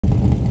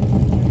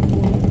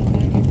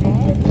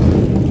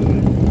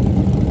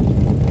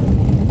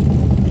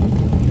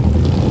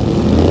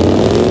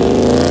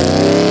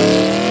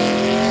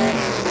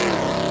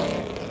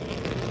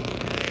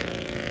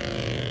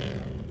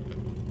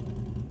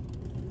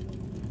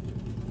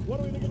What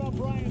do we think about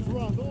Brian's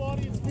run? A little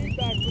audience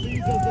feedback for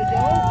these as they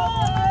go.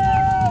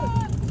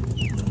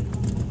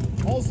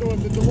 Also,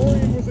 if the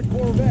DeLorean was a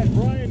Corvette,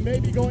 Brian may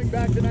be going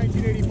back to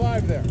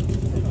 1985 there.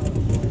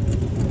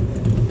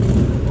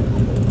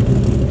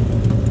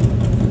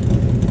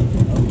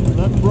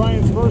 That's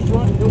Brian's first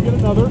run. He'll get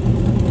another.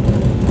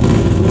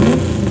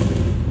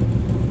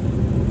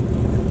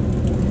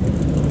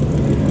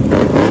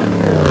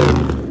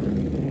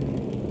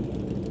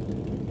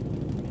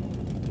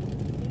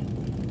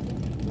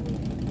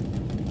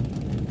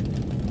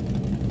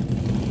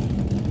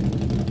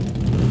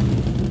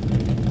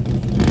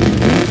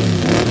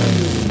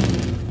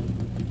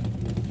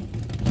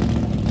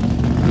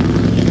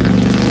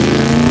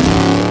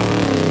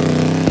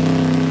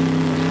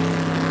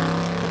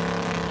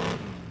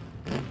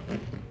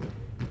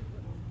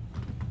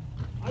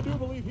 I do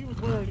believe he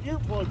was wearing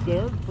earplugs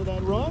there for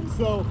that run.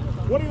 So,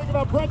 what do you think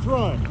about Brett's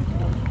run?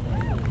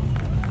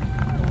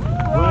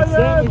 Brett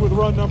Stanley with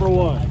run number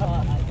 1.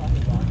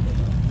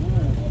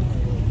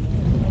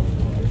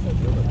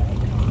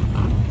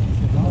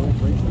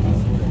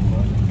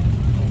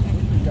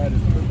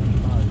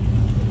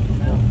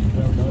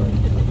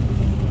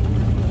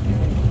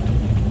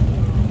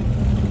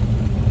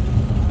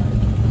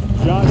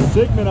 Josh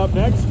Sigmund up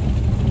next.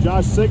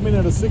 Josh Sigmund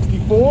at a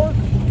 64.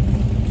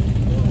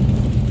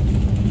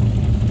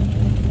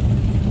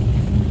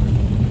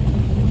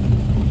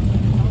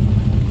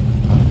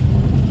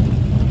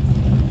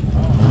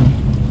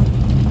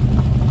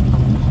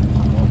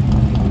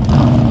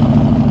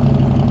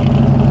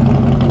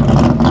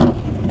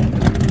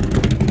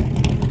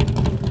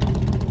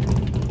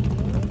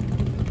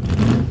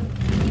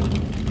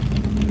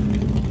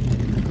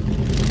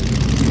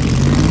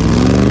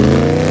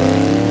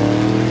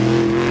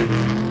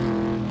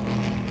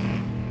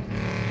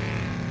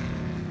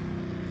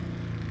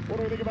 What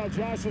do we think about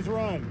Josh's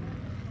run?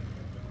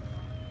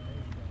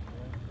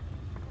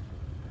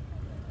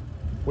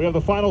 We have the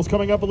finals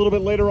coming up a little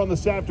bit later on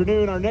this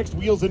afternoon. Our next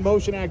Wheels in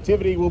Motion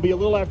activity will be a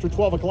little after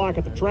 12 o'clock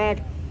at the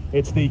track.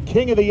 It's the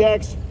King of the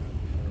X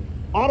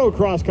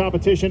autocross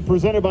competition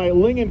presented by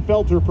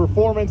Lingenfelter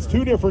Performance.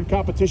 2 different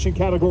competition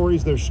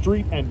categories. There's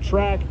street and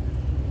track.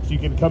 So you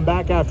can come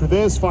back after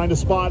this, find a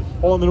spot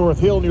on the North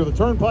Hill near the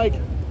Turnpike.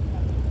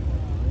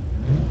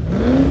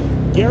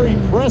 Gary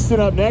Preston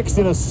up next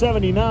in a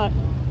 79.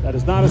 That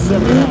is not a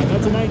 79,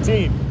 that's a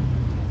 19.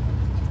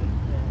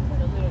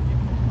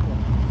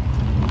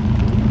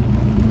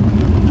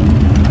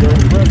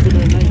 Gary Preston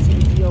in a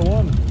 19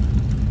 TR1.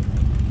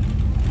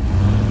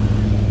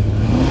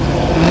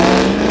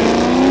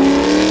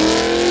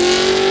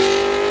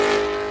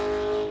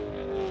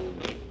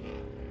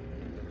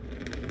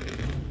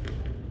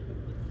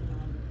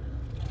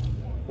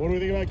 What do we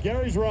think about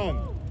Gary's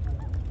run?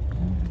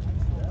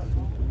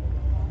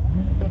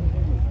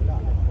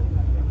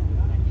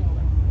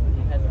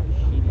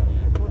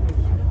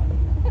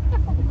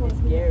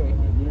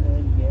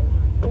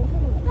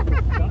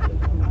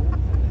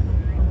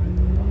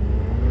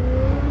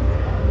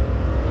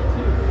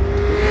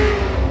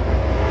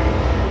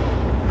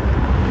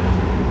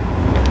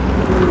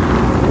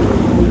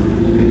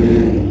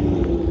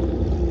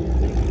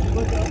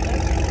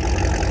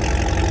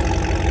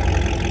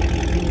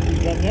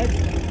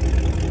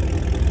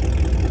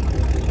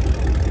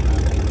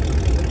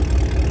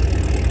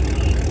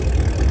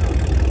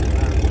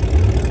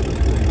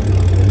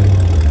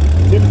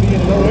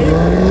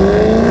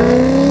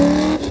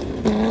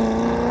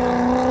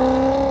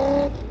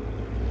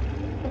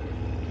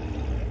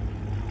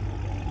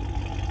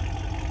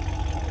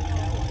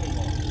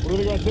 What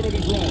do you think about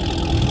Timothy's run?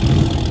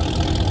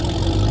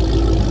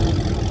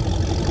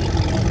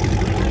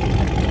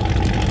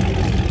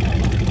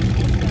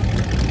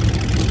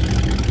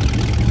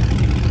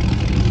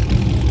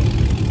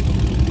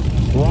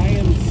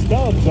 Brian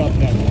Stubbs up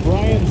next.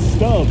 Brian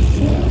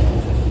Stubbs.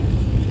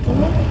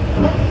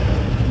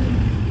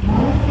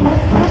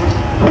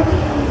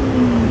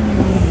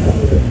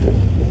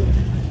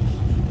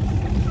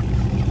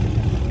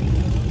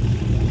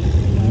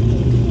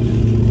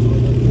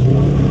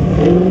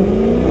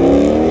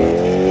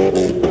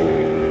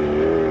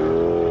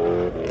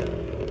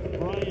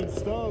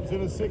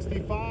 In a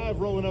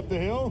 65 rolling up the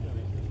hill.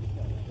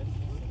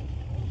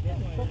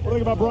 What do you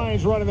think about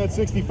Brian's running that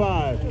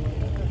 65?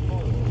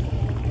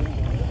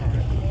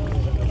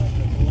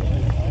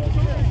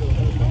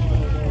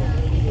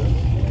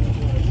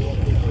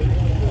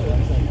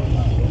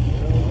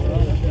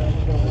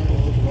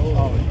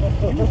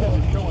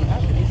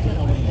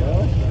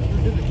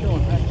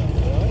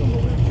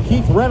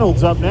 Keith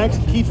Reynolds up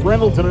next. Keith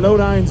Reynolds in an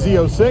 09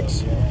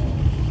 Z06.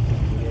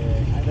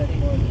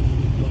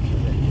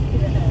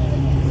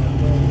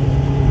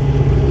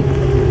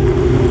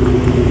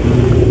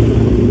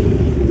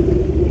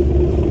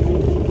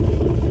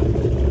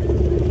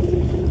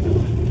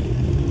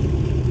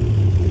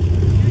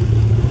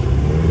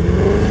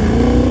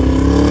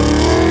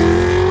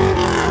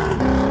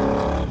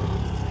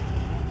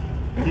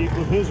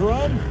 His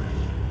run.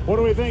 What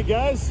do we think,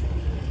 guys?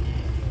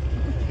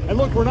 And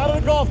look, we're not at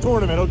a golf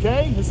tournament,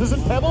 okay? This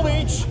isn't Pebble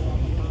Beach.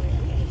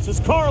 This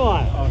is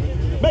Carlisle.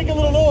 Make a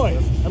little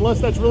noise,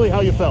 unless that's really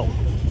how you felt.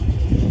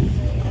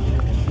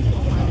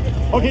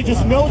 Okay,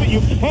 just know that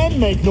you can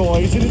make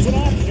noise. It is an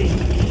option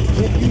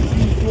if you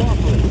choose to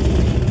offer it.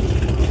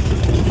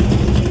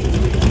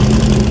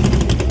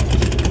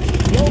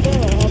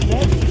 Gilbert up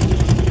next.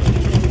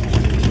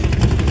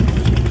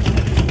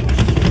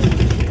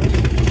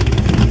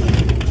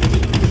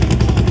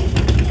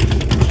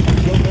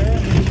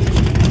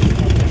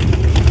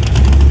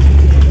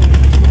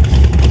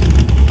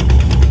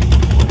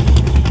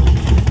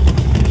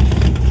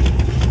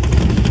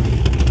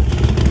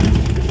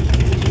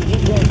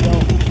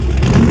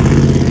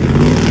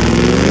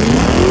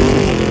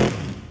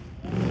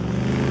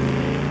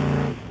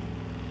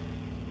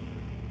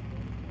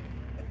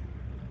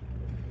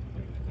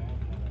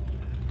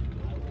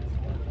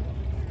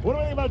 What do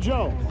we think about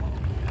Joe?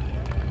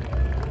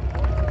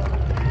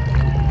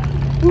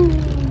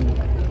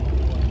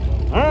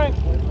 All right,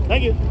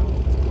 thank you.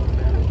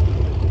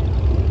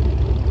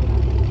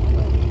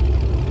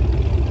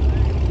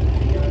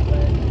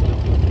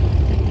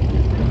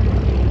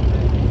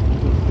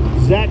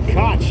 Zach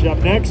Koch up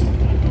next.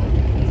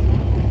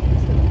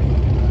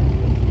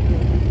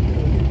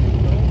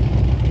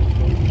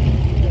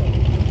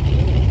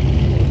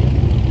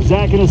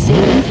 Zach in a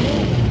series.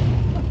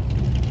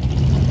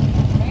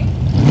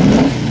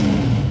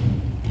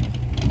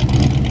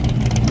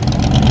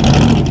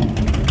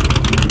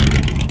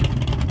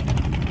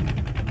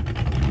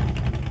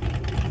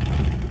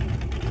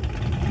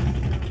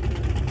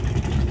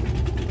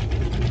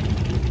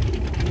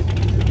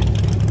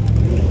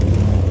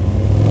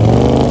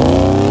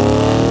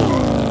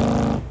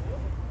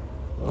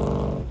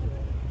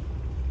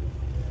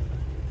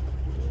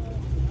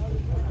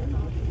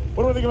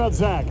 What do we think about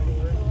Zach?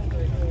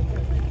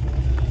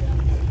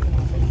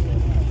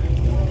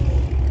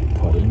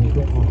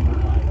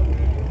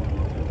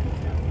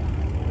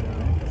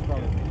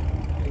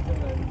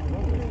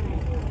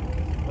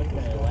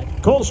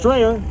 Cole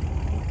Schroyer,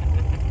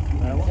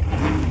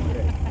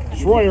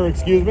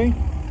 excuse me.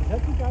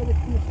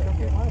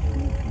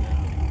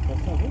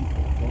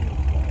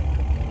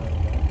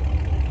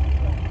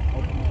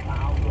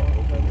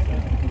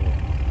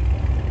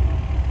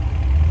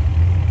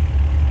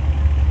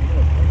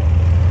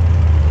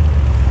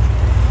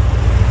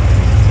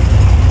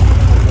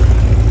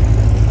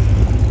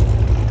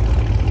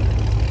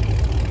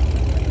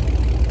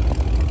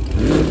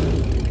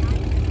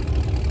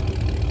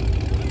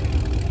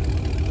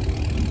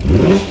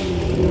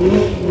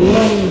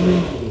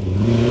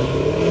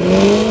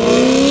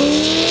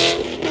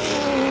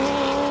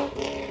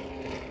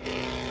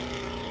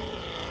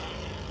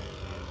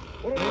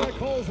 What do we think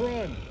Cole's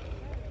run?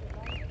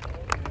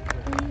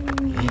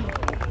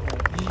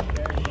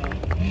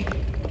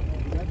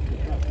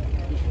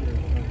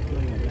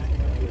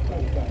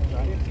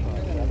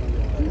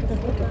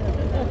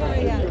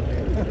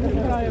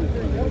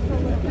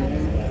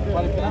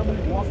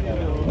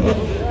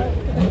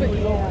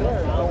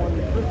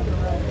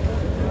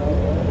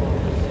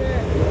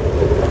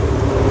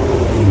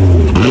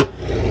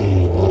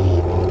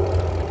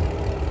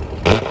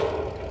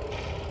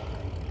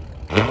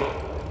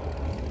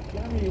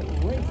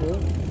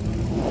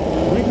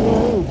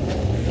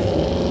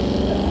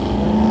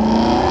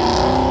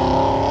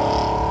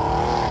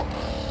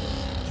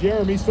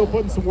 Jeremy's still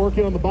putting some work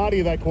in on the body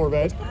of that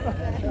Corvette.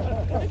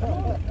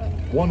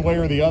 One way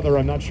or the other,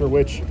 I'm not sure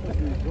which.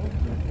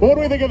 But what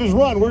do we think of his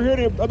run? We're here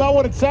to, about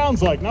what it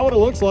sounds like, not what it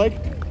looks like.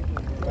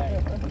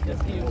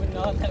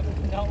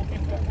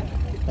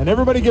 And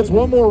everybody gets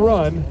one more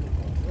run.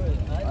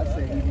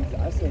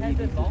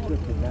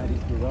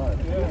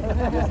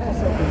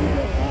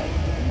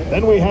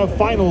 Then we have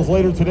finals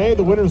later today.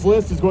 The winner's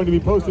list is going to be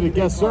posted at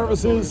guest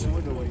services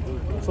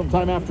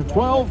sometime after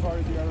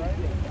 12.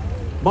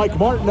 Mike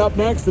Martin up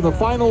next, and the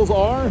finals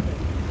are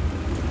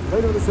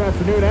later this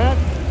afternoon at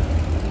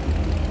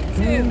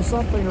 2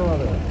 something or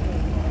other.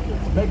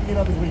 Making it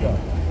up as we go.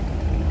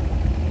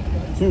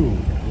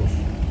 2-ish.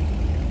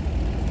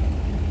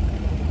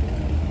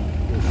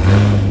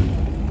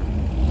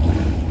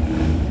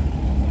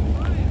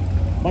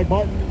 Mike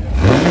Martin.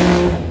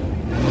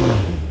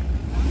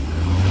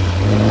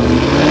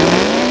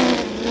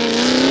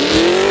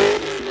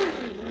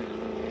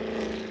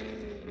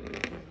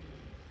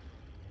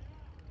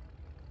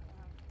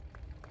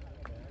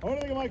 What do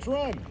you think of Mike's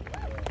run?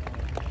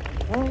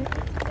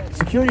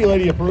 Security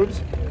lady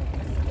approves.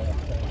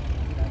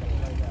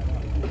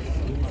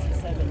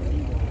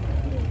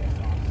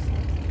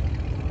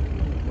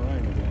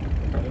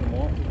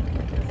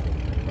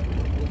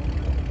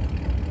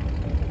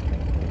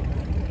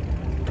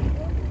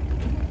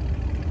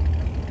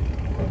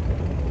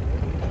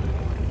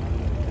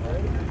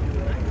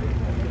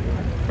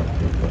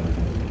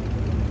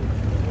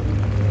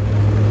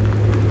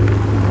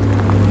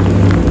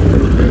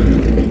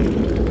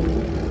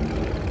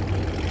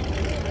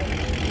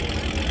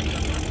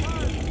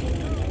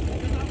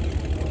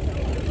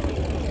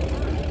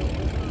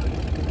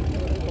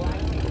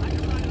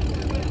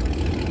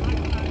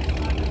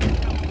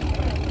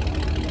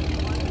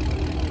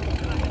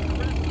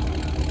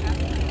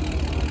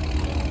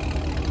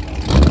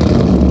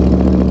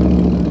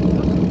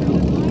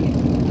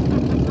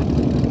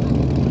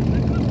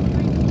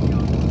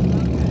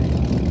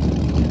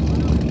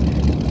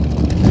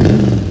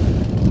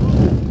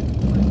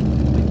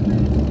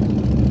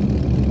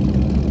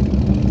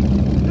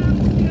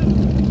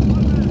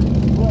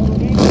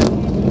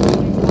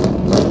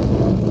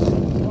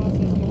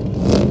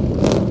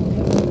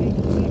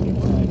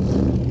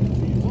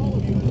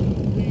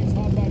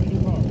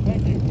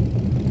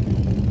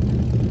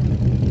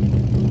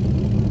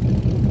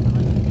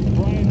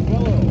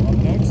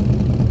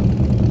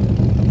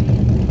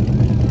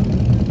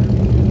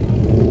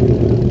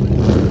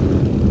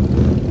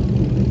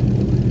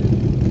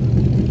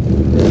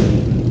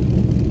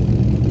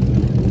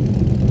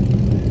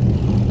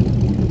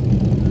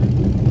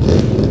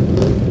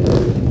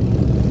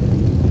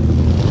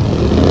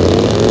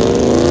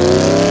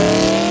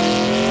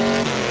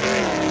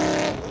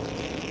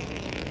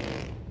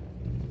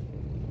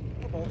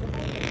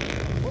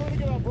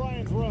 about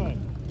Brian's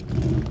run?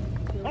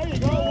 There you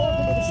go.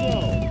 Welcome to the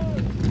show.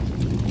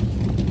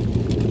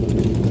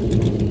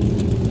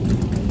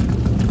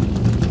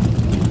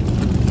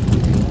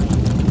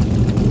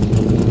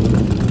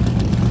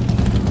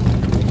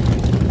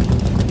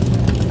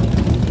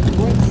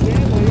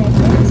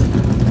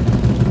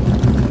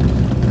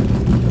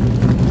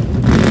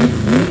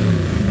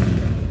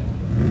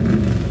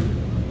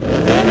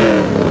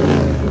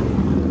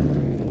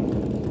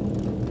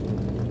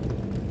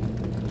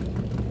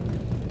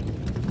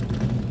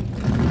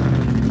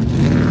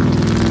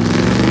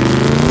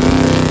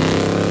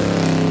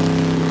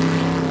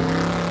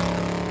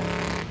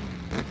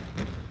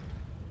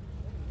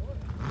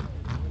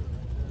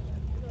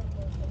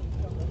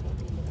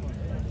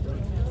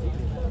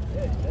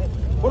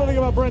 What do you think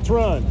about Brent's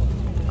run?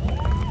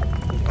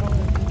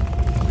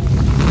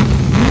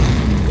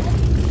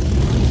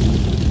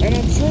 And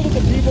I'm sure that the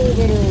people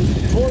that are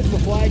towards the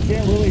flag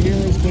can't really hear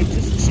us, but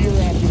just cheer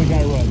after the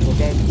guy runs,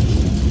 okay?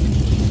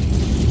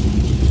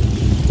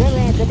 Turn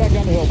around, come back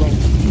down the hill, Brent.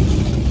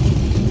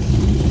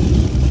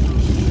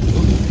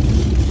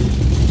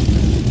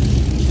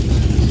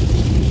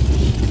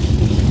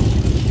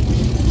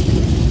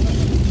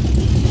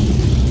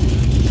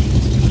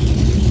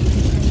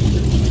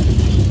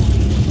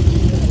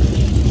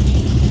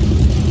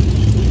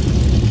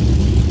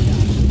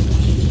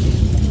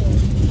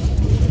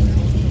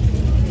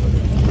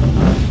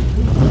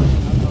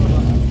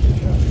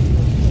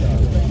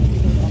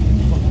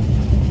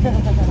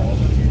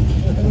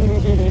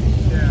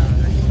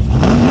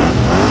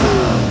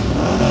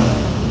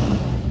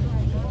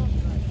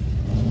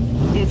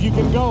 If you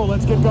can go,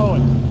 let's get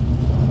going.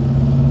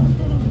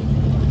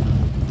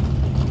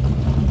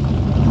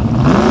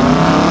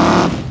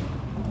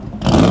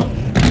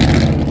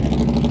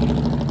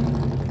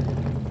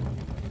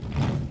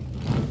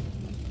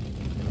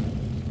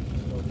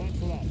 So thanks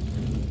for that.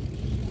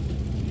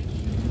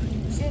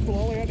 Simple,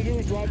 all we had to do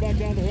was drive back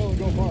down the hill and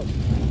go park.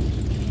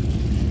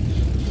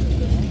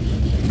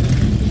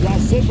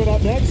 Josh Sidman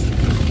up next.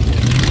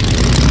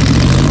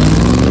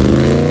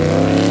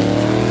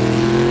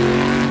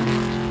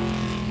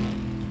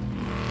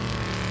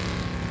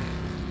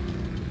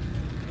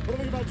 What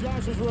do you think about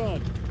Josh's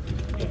run?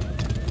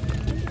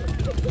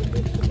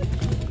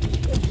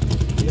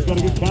 He's got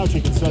a good couch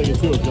he can sell you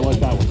too if you like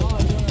that one.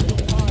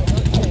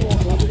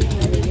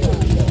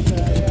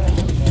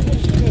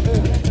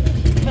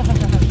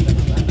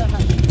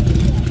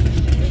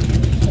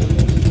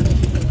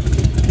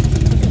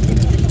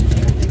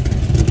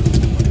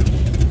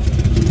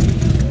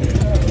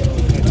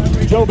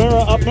 Joe Barra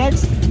up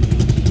next.